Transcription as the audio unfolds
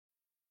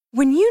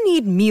When you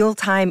need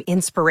mealtime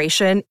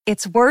inspiration,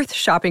 it's worth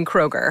shopping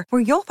Kroger,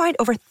 where you'll find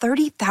over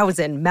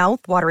 30,000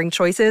 mouth-watering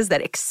choices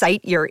that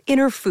excite your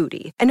inner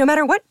foodie. And no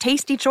matter what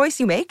tasty choice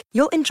you make,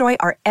 you'll enjoy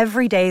our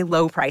everyday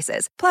low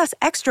prices, plus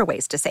extra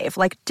ways to save,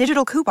 like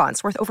digital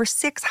coupons worth over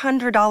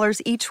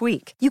 $600 each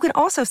week. You can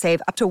also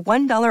save up to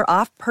 $1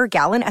 off per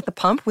gallon at the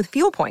pump with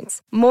fuel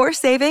points. More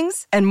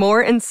savings and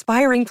more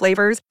inspiring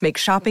flavors make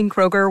shopping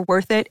Kroger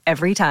worth it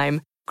every time.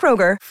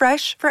 Kroger,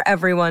 fresh for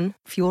everyone.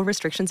 Fuel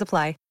restrictions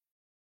apply.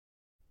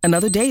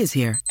 Another day is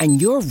here,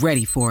 and you're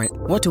ready for it.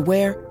 What to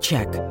wear?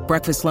 Check.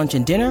 Breakfast, lunch,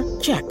 and dinner?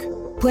 Check.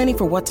 Planning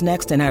for what's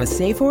next and how to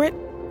save for it?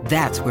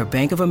 That's where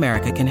Bank of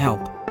America can help.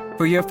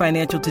 For your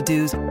financial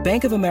to-dos,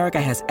 Bank of America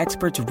has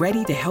experts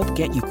ready to help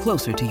get you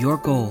closer to your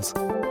goals.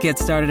 Get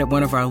started at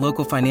one of our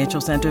local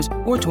financial centers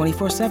or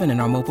 24/7 in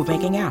our mobile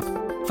banking app.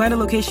 Find a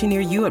location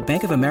near you at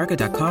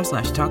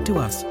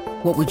bankofamerica.com/talktous.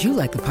 What would you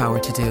like the power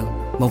to do?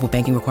 Mobile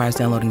banking requires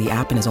downloading the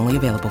app and is only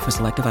available for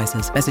select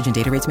devices. Message and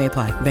data rates may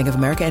apply. Bank of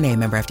America N.A.,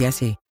 member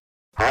FDIC.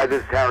 Hi,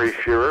 this is Harry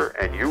Shearer,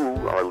 and you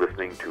are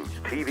listening to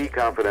TV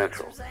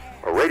Confidential,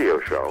 a radio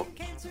show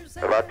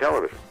about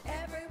television.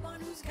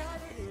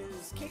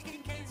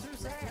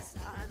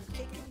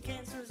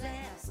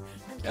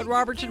 Ed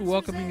Robertson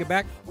welcoming you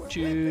back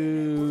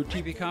to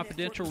TV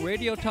Confidential,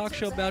 radio talk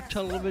show about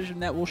television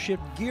that will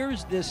shift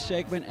gears this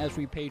segment as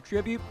we pay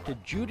tribute to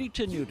Judy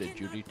Tenuta.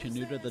 Judy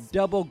Tenuta, the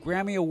double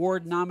Grammy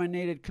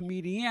Award-nominated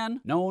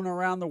comedian known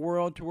around the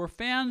world to her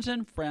fans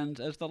and friends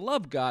as the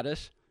love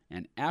goddess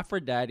and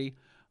Aphrodite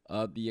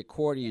of the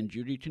accordion.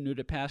 Judy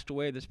Tenuta passed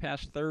away this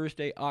past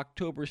Thursday,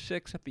 October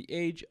 6th, at the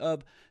age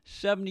of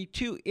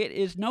 72. It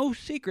is no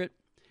secret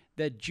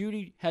that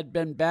Judy had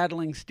been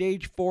battling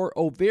stage 4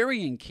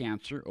 ovarian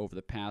cancer over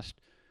the past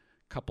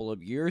couple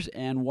of years,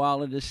 and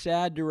while it is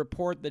sad to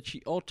report that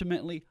she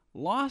ultimately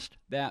lost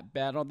that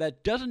battle,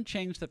 that doesn't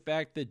change the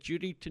fact that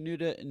Judy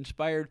Tenuta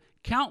inspired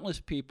countless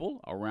people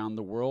around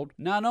the world,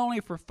 not only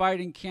for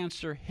fighting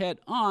cancer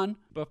head-on,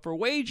 but for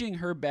waging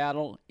her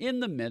battle in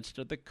the midst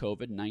of the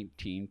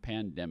COVID-19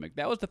 pandemic.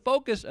 That was the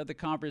focus of the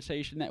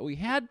conversation that we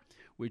had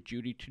with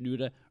Judy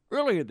Tenuta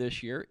earlier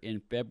this year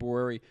in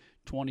February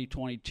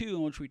 2022,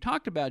 in which we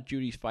talked about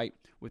Judy's fight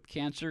with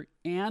cancer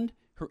and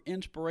her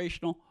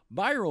inspirational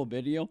viral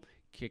video,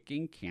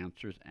 Kicking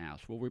Cancer's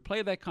Ass. We'll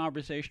replay that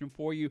conversation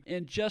for you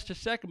in just a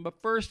second,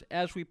 but first,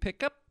 as we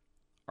pick up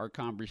our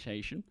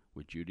conversation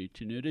with Judy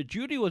Tenuta,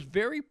 Judy was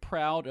very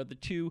proud of the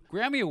 2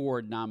 Grammy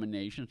Award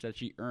nominations that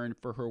she earned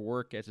for her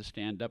work as a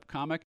stand-up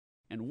comic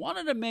and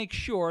wanted to make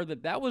sure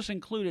that that was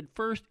included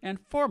first and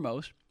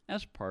foremost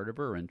as part of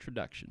her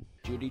introduction.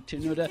 Judy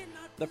Tenuta,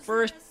 the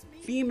first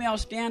female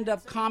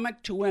stand-up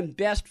comic to win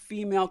Best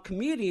Female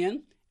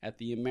Comedian at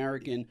the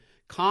American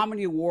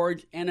Comedy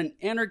Awards, and an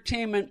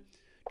entertainment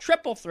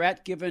triple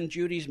threat, given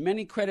Judy's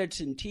many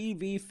credits in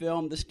TV,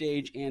 film, the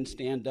stage, and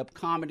stand-up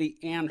comedy.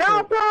 And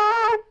double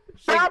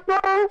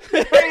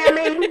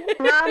Grammy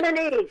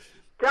nominee.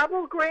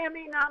 Double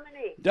Grammy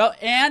nominee.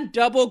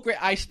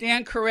 I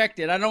stand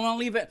corrected. I don't want to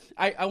leave it.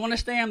 I want to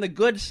stay on the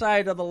good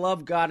side of the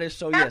love goddess,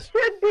 so that yes.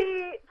 That should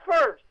be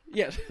first.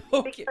 Yes,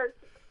 okay. Because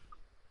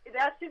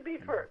that should be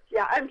first.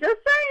 Yeah, I'm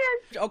just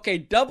saying. Okay,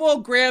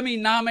 double Grammy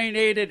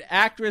nominated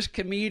actress,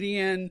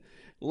 comedian,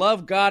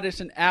 love goddess,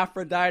 and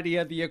Aphrodite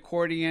of the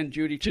accordion,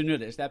 Judy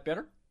Tenuta. Is that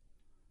better?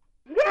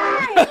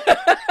 Yay!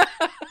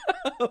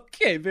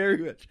 Okay, very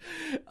good.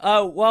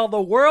 While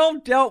the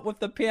world dealt with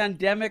the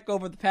pandemic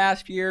over the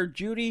past year,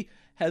 Judy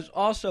has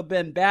also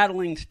been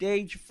battling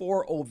stage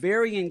 4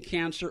 ovarian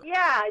cancer.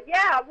 Yeah.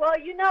 Well,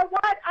 you know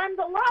what? I'm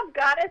the love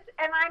goddess,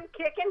 and I'm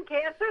kicking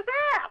cancer's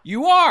ass.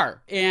 You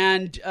are.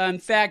 And, in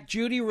fact,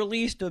 Judy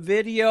released a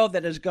video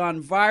that has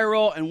gone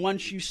viral, and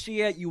once you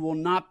see it, you will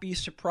not be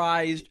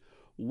surprised.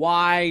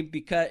 Why?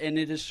 And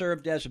it has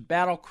served as a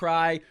battle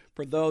cry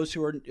for those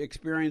who are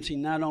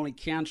experiencing not only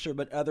cancer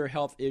but other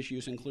health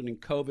issues, including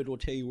COVID. We'll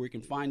tell you where you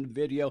can find the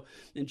video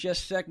in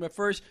just a second. But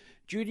first,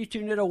 Judy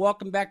Tenuta,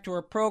 welcome back to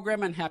our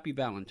program, and happy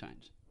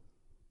Valentine's.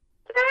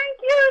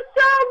 Thank you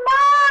so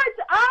much.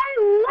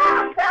 I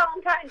love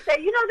Valentine's Day.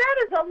 You know, that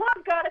is a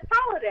love goddess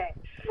holiday.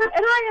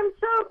 And I am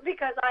so,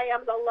 because I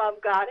am the love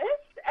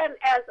goddess, and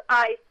as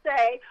I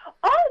say,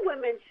 all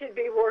women should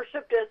be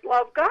worshipped as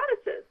love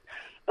goddesses.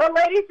 But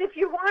ladies, if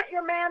you want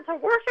your man to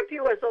worship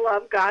you as a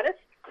love goddess,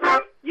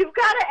 you've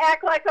got to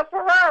act like a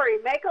Ferrari,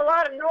 make a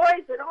lot of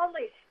noise, and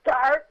only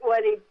start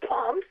when he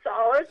pumps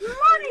all his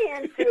money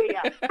into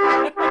you.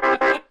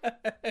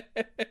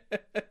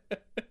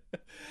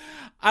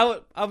 I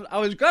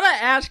was going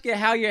to ask you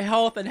how your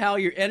health and how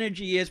your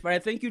energy is, but I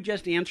think you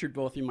just answered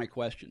both of my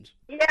questions.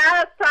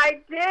 Yes, I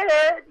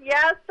did.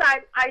 Yes,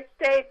 I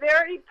stay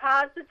very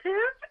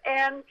positive,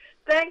 and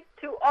thanks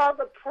to all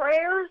the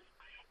prayers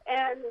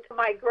and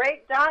my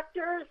great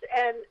doctors,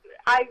 and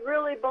I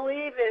really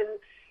believe in,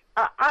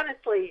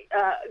 honestly,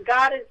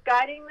 God is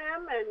guiding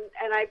them,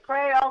 and I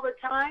pray all the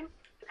time,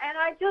 and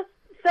I just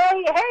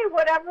say, hey,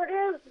 whatever it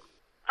is,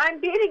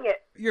 I'm beating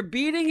it. You're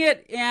beating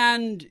it,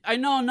 and I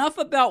know enough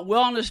about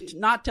wellness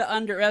not to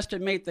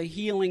underestimate the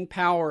healing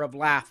power of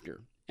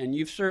laughter, and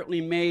you've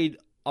certainly made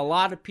a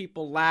lot of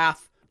people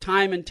laugh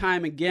time and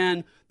time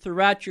again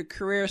throughout your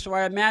career. So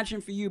I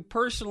imagine for you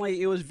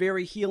personally, it was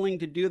very healing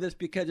to do this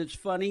because it's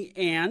funny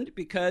and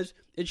because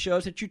it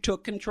shows that you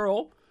took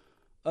control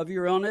of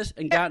your illness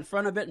and got in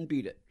front of it and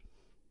beat it.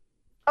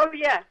 Oh,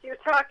 yes. You're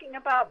talking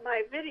about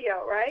my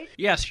video, right?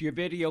 Yes, your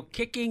video,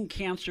 Kicking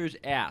Cancer's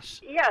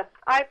Ass. Yes.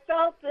 I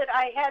felt that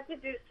I had to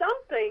do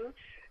something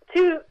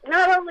to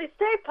not only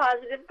stay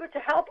positive, but to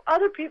help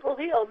other people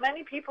heal.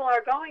 Many people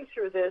are going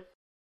through this.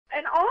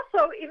 And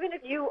also, even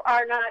if you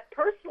are not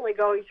personally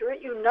going through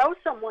it, you know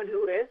someone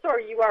who is, or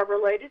you are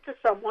related to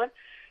someone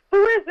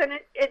who is, and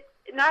it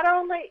not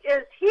only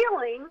is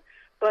healing,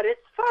 but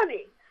it's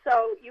funny.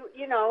 So,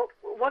 you know,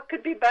 what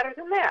could be better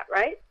than that,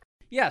 right?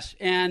 Yes,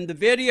 and the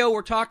video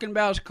we're talking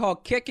about is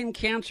called Kicking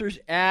Cancer's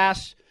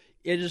Ass.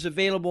 It is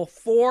available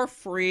for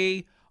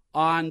free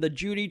on the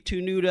Judy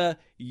Tenuta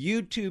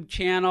YouTube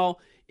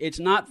channel. It's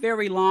not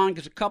very long.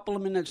 It's a couple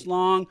of minutes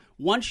long.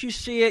 Once you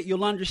see it,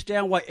 you'll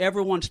understand why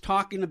everyone's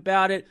talking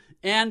about it.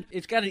 And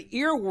it's got an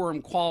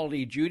earworm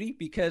quality, Judy,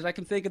 because I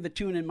can think of the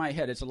tune in my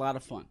head. It's a lot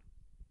of fun.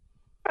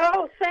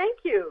 Oh, thank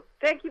you.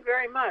 Thank you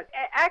very much.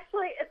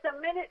 Actually, it's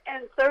 1 minute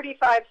and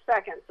 35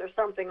 seconds or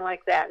something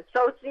like that.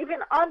 So it's even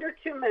under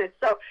 2 minutes.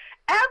 So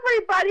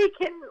everybody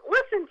can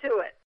listen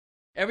to it.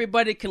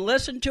 Everybody can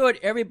listen to it.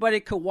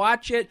 Everybody can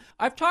watch it.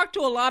 I've talked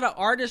to a lot of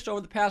artists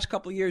over the past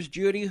couple of years,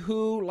 Judy,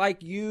 who,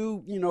 like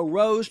you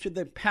rose to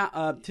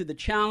the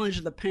challenge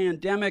of the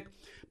pandemic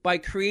by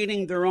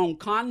creating their own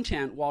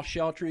content while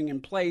sheltering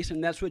in place,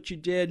 and that's what you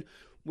did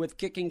with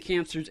Kicking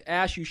Cancer's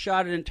Ass. You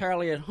shot it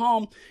entirely at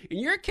home. In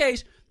your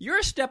case, you're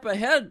a step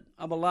ahead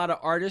of a lot of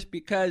artists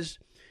because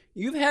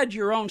you've had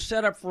your own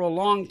setup for a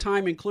long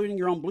time, including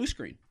your own blue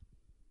screen.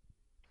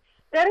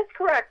 That is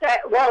correct.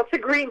 Well, it's a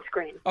green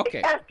screen.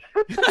 Okay.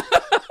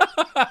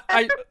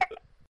 And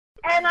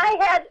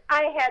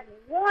I had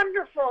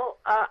wonderful.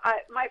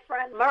 My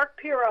friend Mark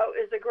Pirro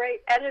is a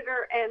great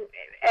editor, and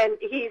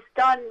he's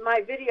done my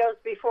videos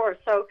before.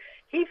 So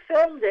he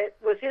filmed it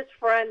with his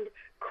friend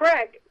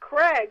Craig.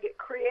 Craig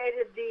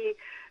created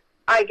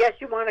I guess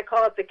you want to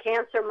call it the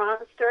cancer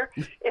monster.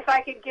 If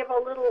I could give a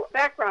little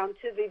background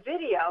to the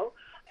video,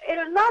 in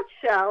a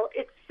nutshell,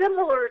 it's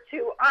similar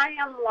to I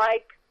Am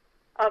Like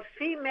a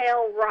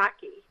Female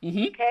Rocky.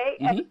 Mm-hmm. Okay,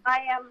 mm-hmm. And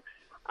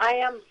I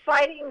am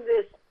fighting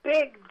this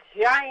big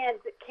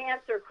giant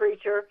cancer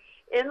creature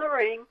in the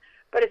ring,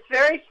 but it's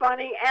very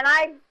funny, and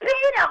I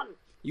beat him.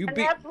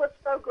 That's what's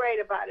so great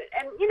about it.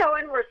 And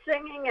and we're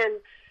singing, and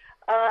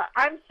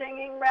I'm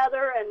singing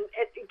rather, and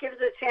it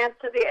gives a chance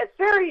to it's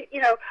very,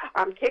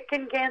 I'm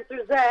kicking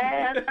cancer's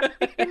ass. I'm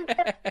kicking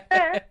cancer's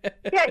ass.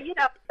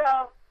 Yeah,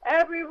 so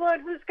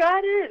everyone who's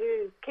got it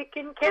is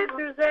kicking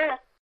cancer's ass.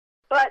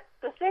 But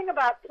the thing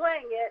about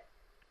playing it,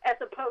 as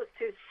opposed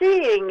to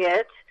seeing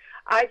it,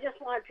 I just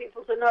want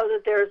people to know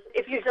that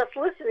if you're just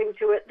listening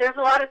to it, there's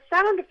a lot of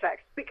sound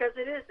effects because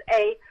it is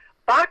a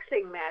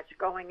boxing match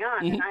going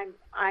on, mm-hmm. and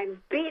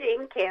I'm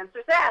beating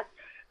cancer's ass.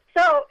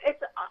 So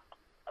it's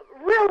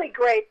really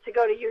great to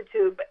go to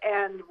YouTube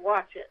and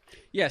watch it.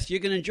 Yes,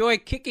 you can enjoy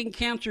Kicking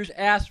Cancer's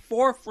Ass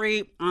for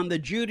free on the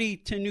Judy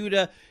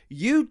Tenuta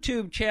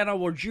YouTube channel,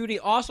 where Judy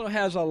also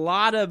has a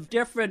lot of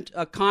different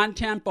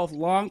content, both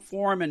long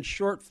form and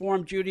short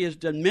form. Judy has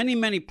done many,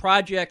 many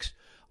projects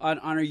on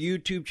her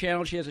YouTube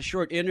channel. She has a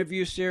short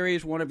interview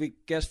series. One of the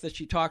guests that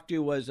she talked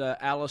to was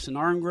Allison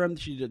Arngrim.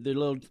 She did the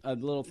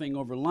little thing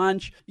over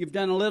lunch. You've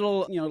done a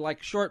little,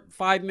 like short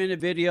 5-minute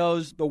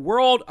videos. The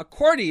World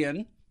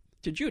Accordion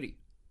to Judy.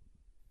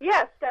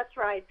 Yes, that's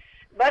right.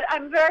 But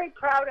I'm very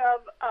proud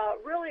of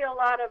really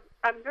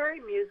I'm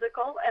very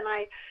musical, and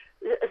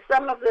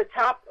some of the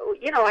top,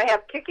 I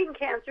have Kicking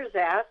Cancer's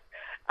Ass.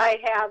 I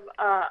have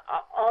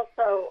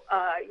also,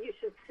 you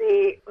should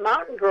see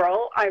Mountain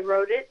Girl. I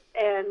wrote it,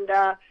 and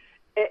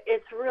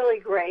it's really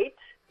great.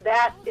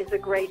 That is a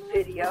great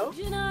video.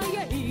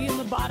 In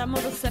the bottom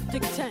of a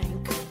septic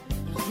tank.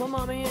 My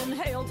mommy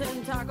inhaled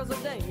 10 tacos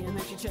a day, and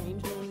then she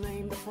changed her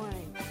name to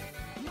Frank.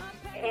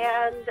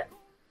 And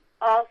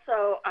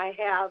also, I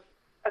have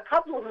a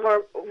couple of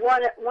more.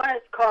 One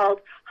is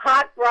called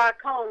Hot Rock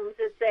Homes.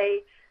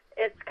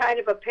 It's kind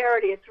of a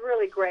parody. It's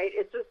really great.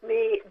 It's with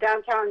me.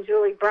 Downtown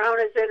Julie Brown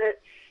is in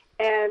it.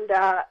 And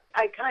I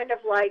kind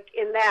of like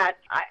in that.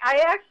 I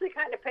actually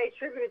kind of pay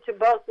tribute to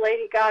both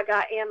Lady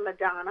Gaga and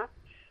Madonna.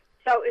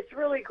 So it's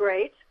really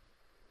great.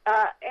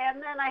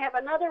 And then I have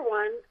another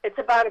one. It's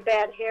about a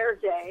bad hair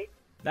day.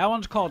 That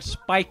one's called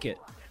Spike It.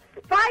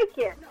 Spike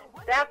It.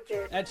 That's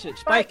it. That's it.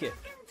 Spike It.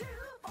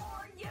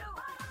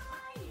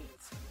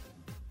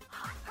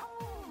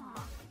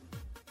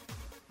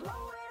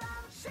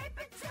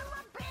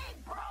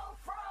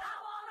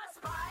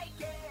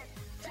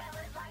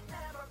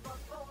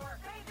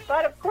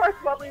 But, of course,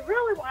 what we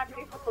really want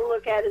people to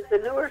look at is the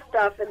newer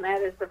stuff, and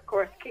that is, of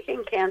course,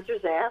 Kicking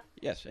Cancer's Ass.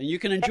 Yes, and you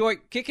can enjoy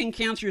Kicking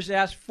Cancer's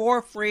Ass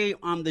for free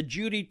on the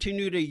Judy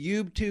Tenuta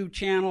YouTube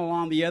channel,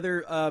 on the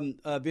other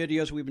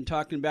videos we've been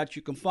talking about.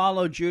 You can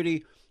follow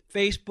Judy,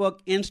 Facebook,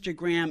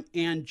 Instagram,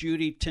 and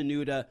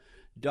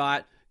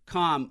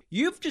JudyTenuta.com.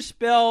 You've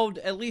dispelled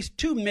at least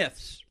 2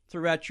 myths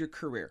throughout your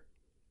career.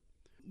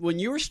 When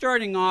you were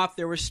starting off,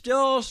 there was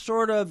still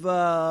sort of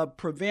a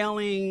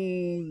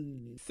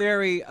prevailing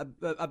theory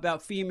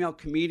about female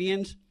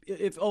comedians,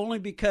 if only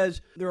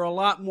because there are a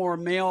lot more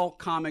male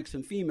comics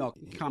than female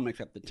comics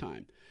at the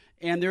time.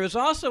 And there is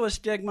also a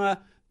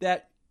stigma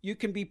that you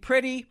can be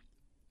pretty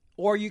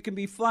or you can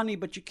be funny,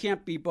 but you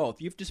can't be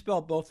both. You've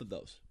dispelled both of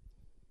those.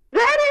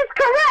 That is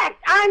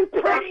correct. I'm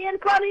pretty and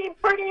funny,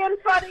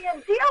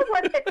 and deal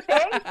with it,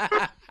 see?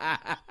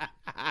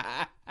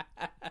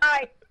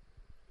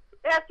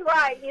 That's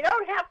right. You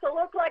don't have to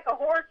look like a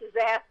horse's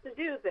ass to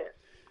do this.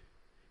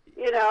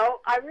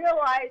 I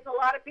realize a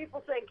lot of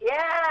people think,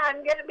 yeah, I'm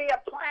going to be a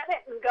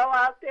planet and go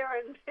out there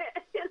and,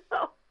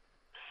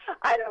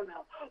 I don't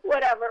know,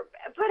 whatever.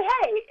 But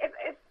hey,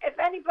 if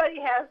anybody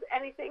has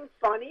anything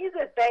funny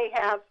that they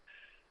have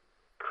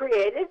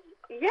created,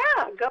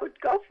 yeah,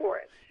 go for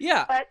it.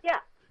 Yeah. But yeah.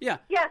 Yeah.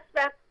 Yes,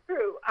 that's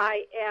true.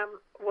 I am,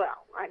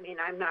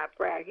 I'm not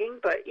bragging,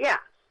 but yes,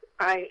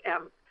 I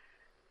am,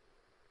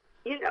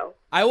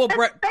 I will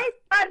brag.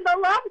 I'm the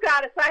love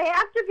goddess. I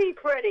have to be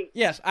pretty.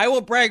 Yes, I will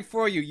brag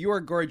for you. You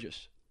are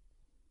gorgeous.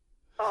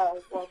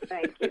 Oh, well,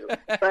 thank you.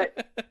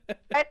 But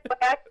I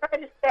try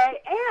to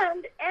say,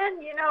 and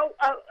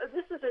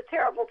this is a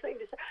terrible thing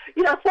to say.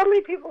 So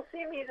many people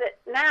see me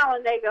now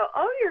and they go,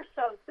 oh, you're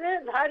so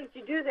thin. How did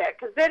you do that?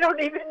 Because they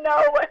don't even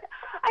know what.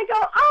 I go,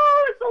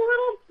 oh, it's a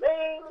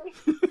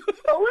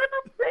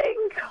little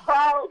thing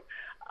called,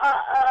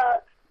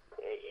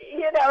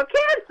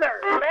 cancer.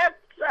 That's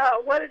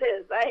what it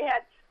is.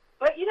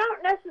 But you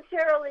don't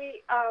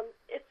necessarily,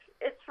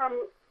 it's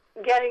from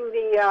getting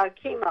the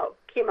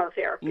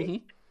chemotherapy. Mm-hmm.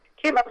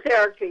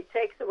 Chemotherapy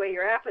takes away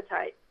your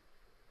appetite.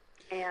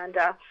 And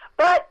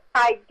but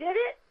I did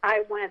it.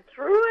 I went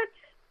through it,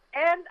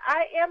 and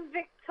I am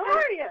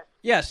victorious.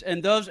 Yes,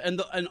 and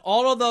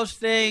all of those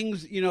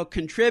things,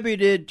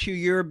 contributed to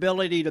your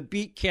ability to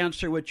beat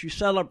cancer, which you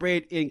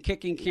celebrate in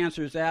Kicking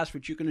Cancer's Ass,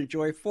 which you can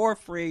enjoy for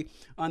free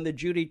on the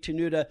Judy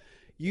Tenuta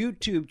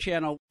YouTube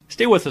channel.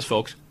 Stay with us,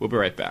 folks. We'll be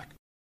right back.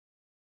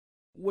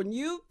 When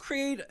you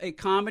create a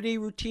comedy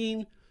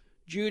routine,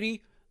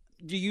 Judy,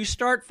 do you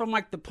start from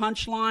like the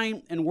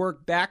punchline and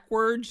work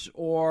backwards,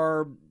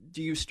 or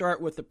do you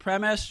start with the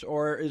premise,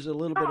 or is it a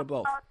little bit of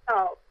both?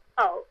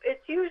 Oh,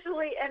 it's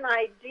usually an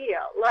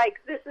idea. Like,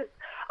 this is,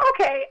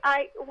 okay,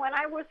 when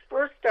I was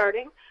first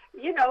starting,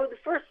 the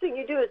first thing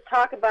you do is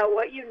talk about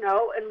what you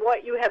know and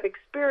what you have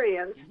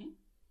experienced.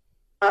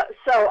 Mm-hmm.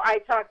 So I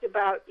talked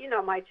about,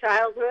 my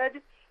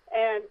childhood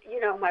and,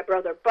 my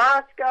brother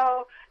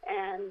Bosco,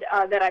 and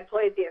that I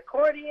played the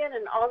accordion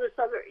and all this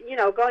other,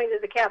 going to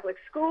the Catholic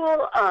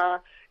school,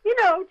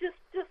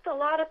 just a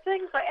lot of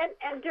things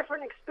and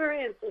different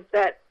experiences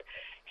that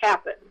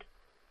happened,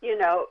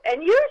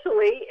 and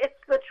usually it's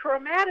the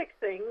traumatic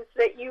things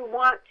that you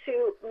want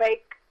to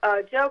make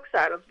jokes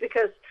out of,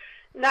 because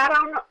not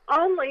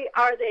only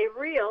are they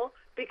real,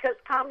 because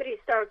comedy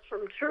starts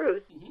from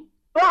truth, mm-hmm.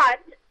 but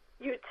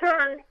you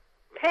turn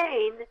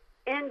pain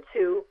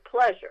into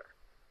pleasure.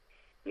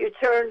 You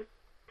turn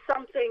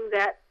something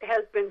that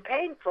has been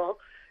painful,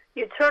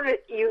 you turn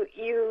it,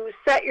 you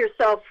set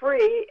yourself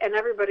free and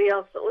everybody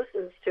else that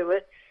listens to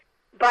it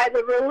by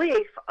the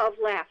relief of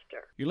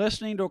laughter. You're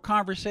listening to a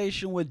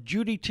conversation with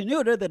Judy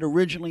Tenuta that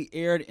originally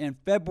aired in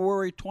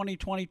February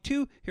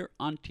 2022 here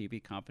on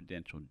TV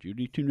Confidential.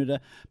 Judy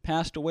Tenuta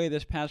passed away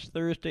this past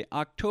Thursday,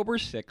 October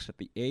 6th, at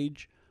the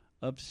age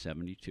of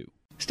 72.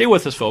 Stay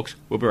with us, folks.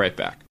 We'll be right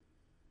back.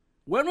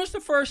 When was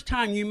the first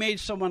time you made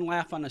someone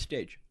laugh on a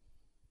stage?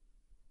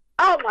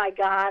 Oh, my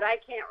God, I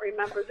can't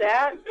remember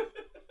that.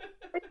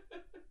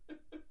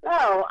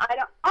 No, I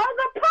don't.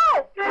 Oh, the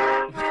Pope!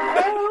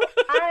 Oh,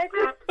 I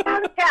just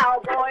want a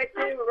cowboy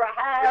to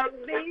ride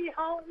me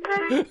home.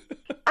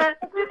 I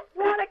just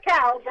want a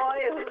cowboy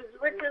who's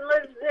rich and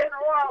lives in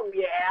Rome,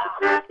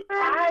 yeah.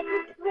 I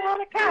just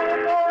want a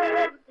cowboy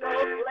who's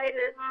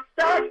gold-plated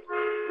stuff.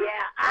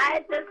 Yeah,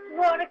 I just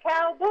want a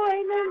cowboy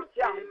named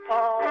John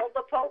Paul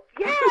the Pope,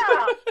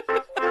 yeah.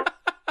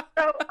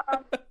 So,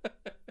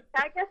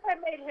 I guess I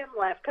made him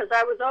laugh because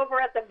I was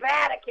over at the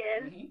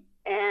Vatican, mm-hmm.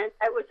 and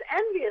I was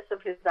envious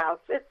of his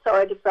outfit, so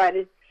I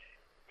decided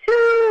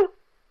to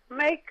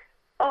make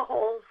a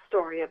whole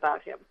story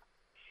about him.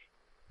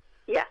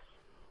 Yes.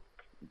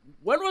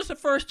 When was the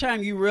first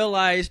time you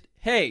realized,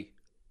 hey,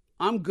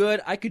 I'm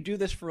good, I could do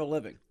this for a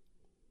living?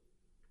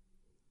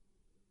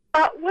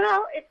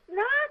 Well, it's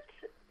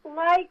not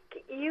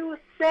like you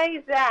say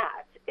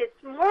that.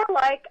 It's more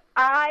like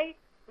I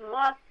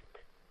must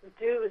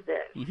do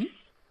this. Mm-hmm.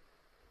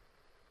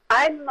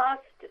 I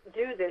must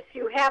do this.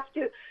 You have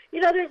to,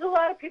 there's a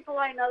lot of people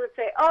I know that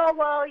say, oh,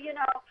 well,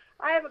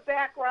 I have a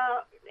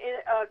background in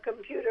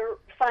computer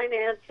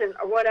finance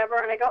or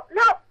whatever. And I go,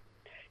 no,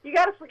 you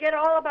got to forget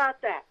all about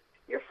that.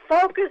 Your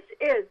focus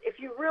is, if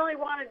you really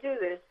want to do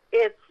this,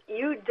 it's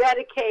you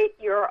dedicate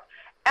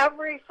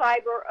every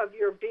fiber of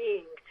your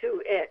being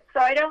to it.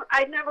 So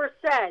I never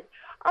said,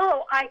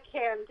 oh, I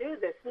can do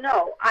this.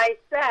 No, I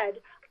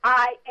said,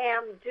 I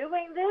am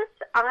doing this.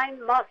 I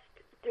must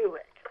do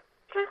it.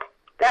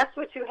 That's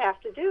what you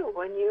have to do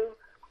when you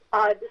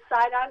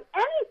decide on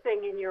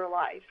anything in your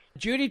life.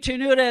 Judy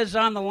Tenuta is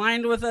on the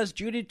line with us.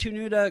 Judy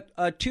Tenuta,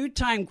 a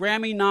two-time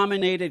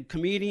Grammy-nominated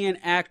comedian,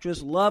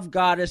 actress, love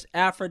goddess,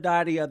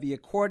 Aphrodite of the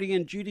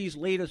accordion. Judy's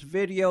latest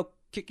video,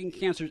 Kicking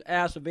Cancer's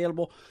Ass,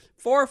 available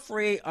for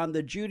free on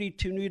the Judy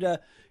Tenuta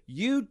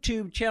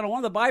YouTube channel.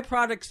 One of the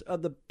byproducts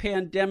of the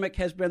pandemic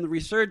has been the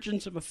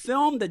resurgence of a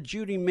film that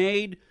Judy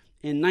made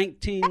in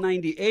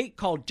 1998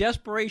 called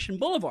Desperation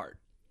Boulevard.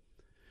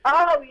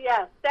 Oh,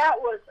 yes. That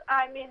was,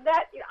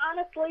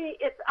 honestly,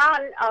 it's on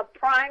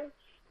Prime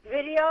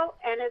Video,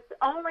 and it's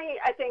only,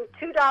 I think,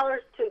 $2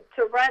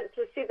 to rent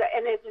to see that,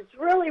 and it's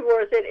really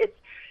worth it.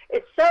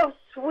 It's so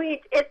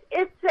sweet. It's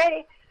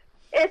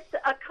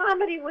a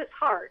comedy with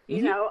heart,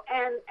 you know,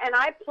 and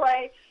I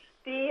play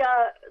the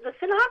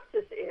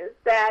synopsis is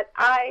that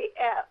I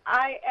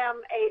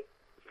am a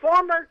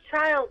former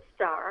child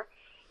star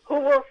who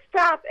will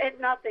stop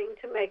at nothing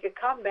to make a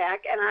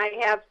comeback, and I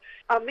have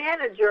a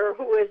manager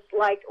who is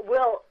like,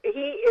 he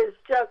is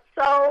just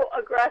so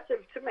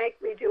aggressive to make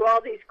me do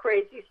all these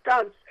crazy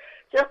stunts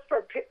just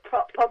for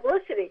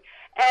publicity.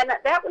 And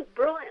that was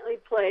brilliantly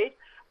played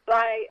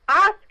by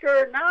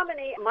Oscar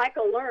nominee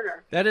Michael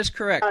Lerner. That is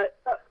correct.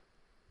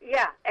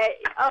 Yes,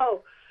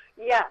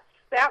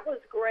 that was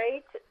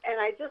great, and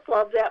I just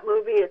love that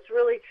movie. It's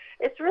really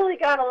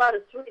got a lot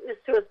of sweetness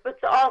to it, but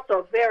it's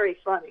also very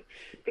funny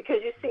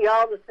because you see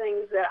all the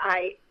things that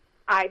I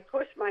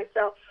push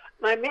myself.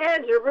 My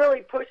manager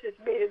really pushes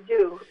me to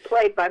do,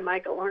 played by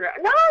Michael Lerner.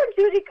 No,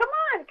 Judy, come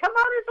out as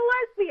a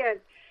lesbian.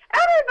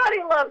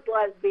 Everybody loves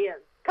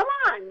lesbians. Come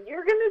on,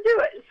 you're going to do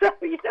it.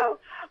 So,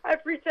 I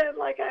pretend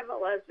like I'm a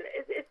lesbian.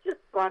 It's just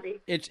funny.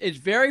 It's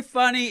very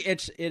funny.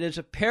 It is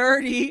a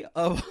parody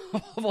of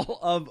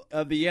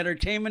the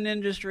entertainment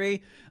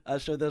industry.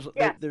 So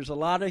there's a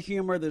lot of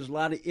humor. There's a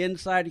lot of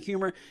inside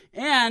humor.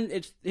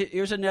 And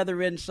here's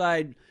another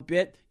inside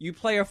bit. You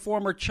play a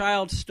former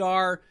child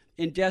star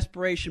in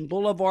Desperation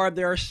Boulevard.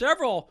 There are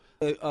several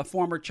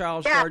former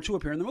child stars who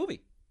appear in the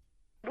movie.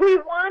 We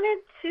wanted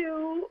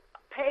to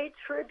pay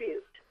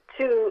tribute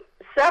to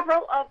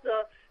several of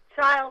the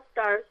child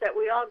stars that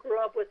we all grew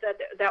up with,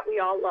 that we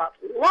all loved.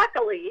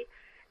 Luckily,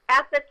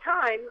 at the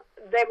time,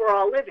 they were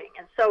all living.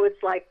 And so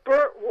it's like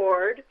Burt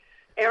Ward,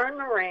 Aaron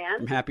Moran.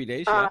 From Happy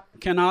Days,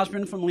 Ken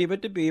Osmond from Leave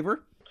It to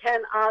Beaver.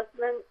 Ken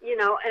Osmond,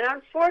 and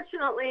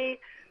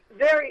unfortunately,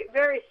 very,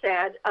 very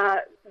sad.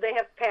 They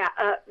have,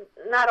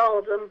 not all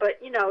of them,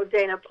 but,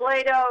 Dana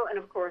Plato and,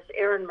 of course,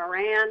 Aaron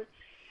Moran.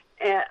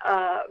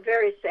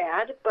 Very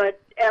sad,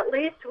 but at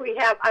least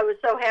I was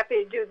so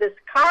happy to do this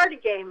card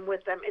game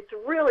with them. It's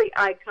really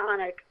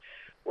iconic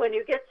when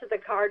you get to the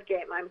card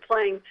game I'm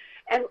playing,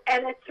 and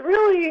it's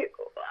really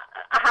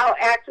how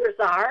actors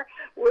are.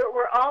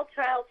 We're all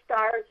child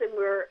stars, and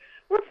we're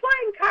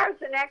playing cards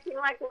and acting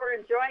like we're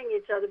enjoying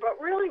each other, but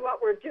really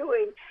what we're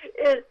doing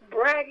is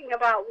bragging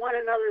about one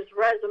another's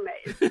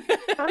resumes.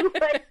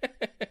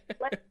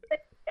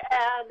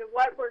 And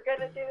what we're going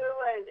to do,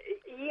 and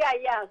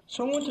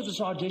So I went to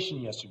this audition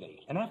yesterday,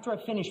 and after I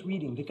finished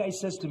reading, the guy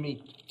says to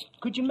me,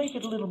 could you make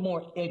it a little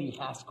more Eddie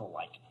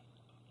Haskell-like?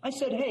 I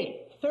said,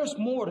 hey, there's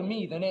more to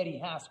me than Eddie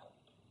Haskell.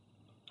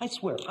 I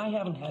swear, I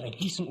haven't had a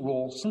decent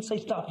role since they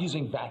stopped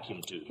using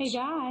vacuum tubes. Hey,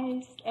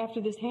 guys, after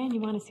this hand,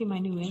 you want to see my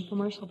new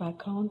infomercial about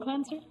colon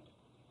cleanser?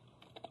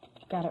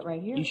 Got it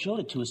right here. You showed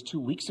it to us 2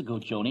 weeks ago,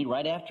 Joni,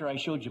 right after I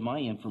showed you my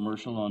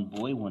infomercial on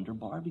Boy Wonder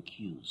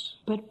barbecues.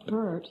 But,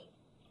 Bert,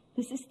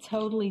 this is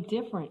totally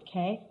different,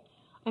 Kay?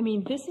 I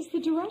mean, this is the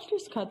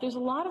director's cut. There's a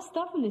lot of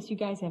stuff in this you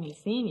guys haven't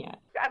seen yet.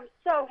 I'm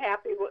so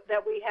happy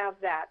that we have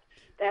that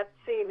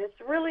scene. It's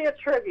really a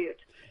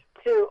tribute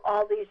to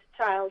all these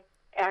child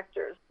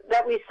actors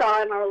that we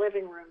saw in our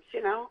living rooms,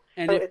 And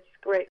so it's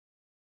great.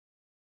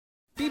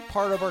 Be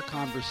part of our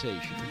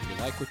conversation. If you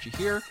like what you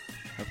hear,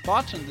 have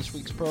thoughts on this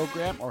week's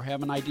program, or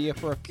have an idea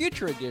for a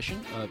future edition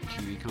of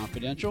TV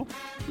Confidential,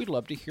 we'd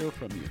love to hear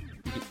from you.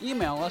 You can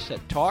email us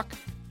at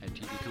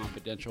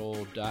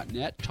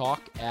talk@tvconfidential.net,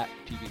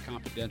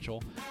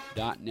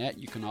 talk@tvconfidential.net.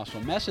 You can also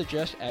message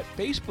us at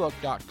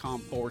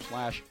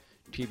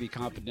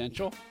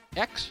facebook.com/tvconfidential,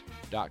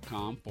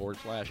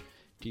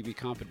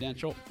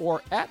 x.com/tvconfidential,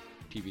 or at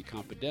TV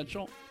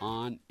Confidential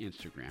on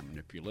Instagram. And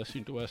if you're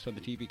listening to us on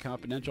the TV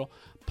Confidential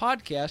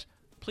podcast,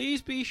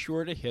 please be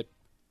sure to hit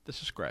the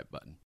subscribe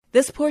button.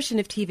 This portion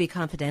of TV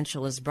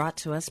Confidential is brought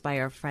to us by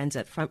our friends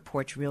at Front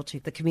Porch Realty,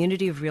 the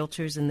community of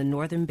realtors in the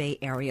Northern Bay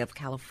area of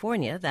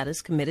California that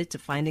is committed to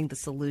finding the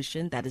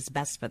solution that is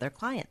best for their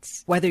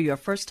clients. Whether you're a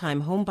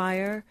first-time home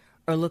buyer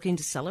or looking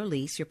to sell or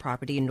lease your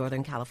property in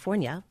Northern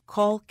California,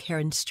 call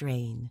Karen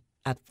Strain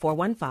at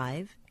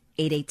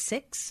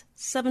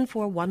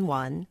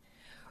 415-886-7411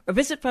 or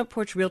visit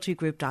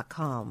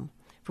frontporchrealtygroup.com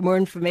for more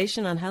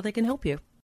information on how they can help you.